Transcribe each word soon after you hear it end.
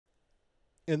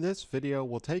In this video,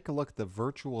 we'll take a look at the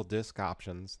virtual disk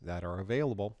options that are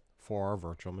available for our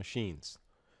virtual machines.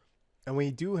 And we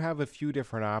do have a few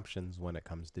different options when it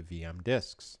comes to VM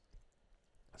disks.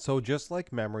 So just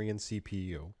like memory and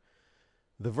CPU,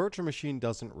 the virtual machine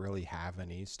doesn't really have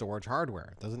any storage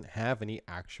hardware. It doesn't have any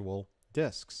actual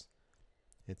disks.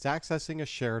 It's accessing a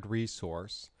shared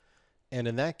resource, and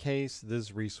in that case,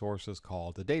 this resource is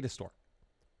called a data store.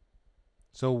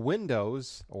 So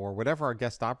Windows, or whatever our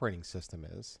guest operating system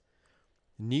is,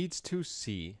 needs to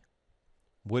see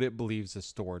what it believes is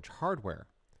storage hardware.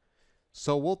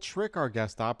 So we'll trick our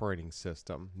guest operating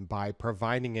system by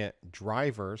providing it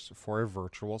drivers for a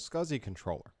virtual SCSI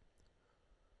controller.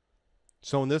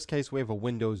 So in this case, we have a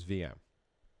Windows VM.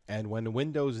 And when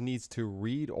Windows needs to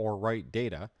read or write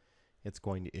data, it's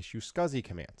going to issue SCSI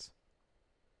commands.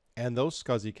 And those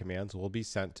SCSI commands will be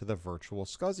sent to the virtual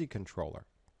SCSI controller.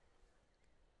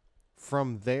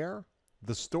 From there,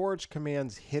 the storage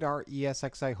commands hit our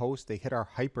ESXi host, they hit our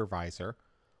hypervisor,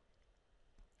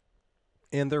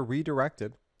 and they're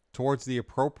redirected towards the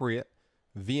appropriate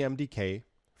VMDK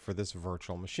for this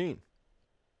virtual machine.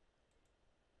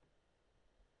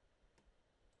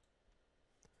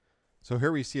 So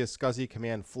here we see a SCSI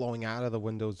command flowing out of the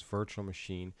Windows virtual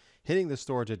machine, hitting the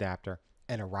storage adapter,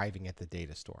 and arriving at the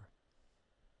data store.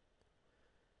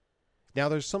 Now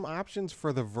there's some options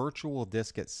for the virtual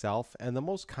disk itself, and the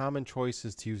most common choice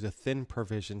is to use a thin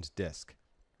provisioned disk.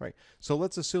 Right. So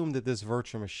let's assume that this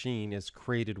virtual machine is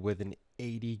created with an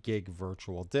 80 gig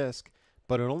virtual disk,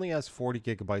 but it only has 40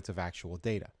 gigabytes of actual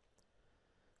data.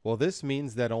 Well, this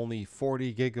means that only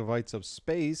 40 gigabytes of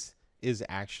space is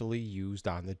actually used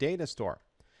on the data store.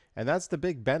 And that's the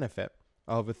big benefit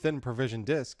of a thin provisioned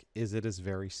disk, is it is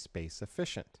very space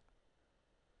efficient.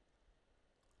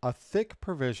 A thick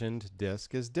provisioned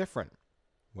disk is different.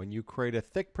 When you create a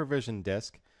thick provisioned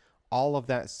disk, all of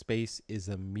that space is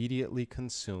immediately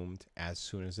consumed as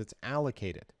soon as it's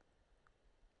allocated.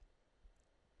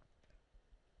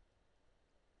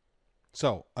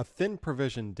 So a thin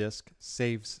provisioned disk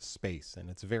saves space, and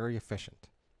it's very efficient.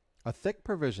 A thick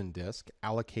provisioned disk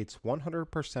allocates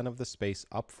 100% of the space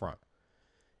up front,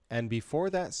 and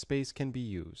before that space can be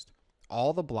used,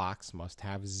 all the blocks must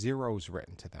have zeros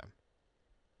written to them.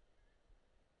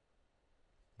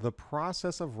 The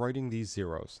process of writing these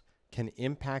zeros can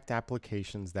impact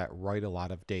applications that write a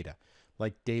lot of data,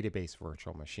 like database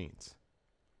virtual machines.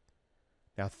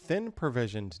 Now, thin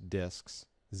provisioned disks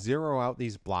zero out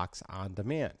these blocks on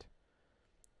demand.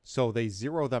 So they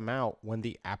zero them out when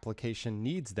the application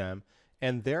needs them,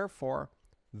 and therefore,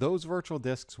 those virtual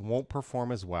disks won't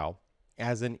perform as well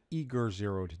as an eager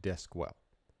zeroed disk will.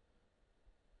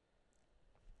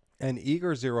 An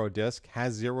eager zero disk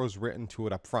has zeros written to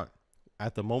it up front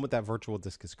at the moment that virtual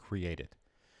disk is created.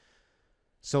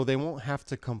 So they won't have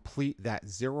to complete that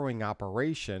zeroing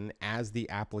operation as the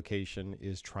application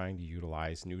is trying to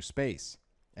utilize new space.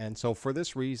 And so for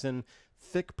this reason,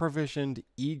 thick provisioned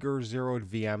eager zeroed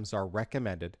VMs are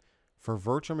recommended for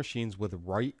virtual machines with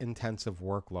write intensive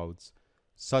workloads,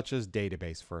 such as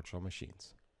database virtual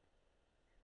machines.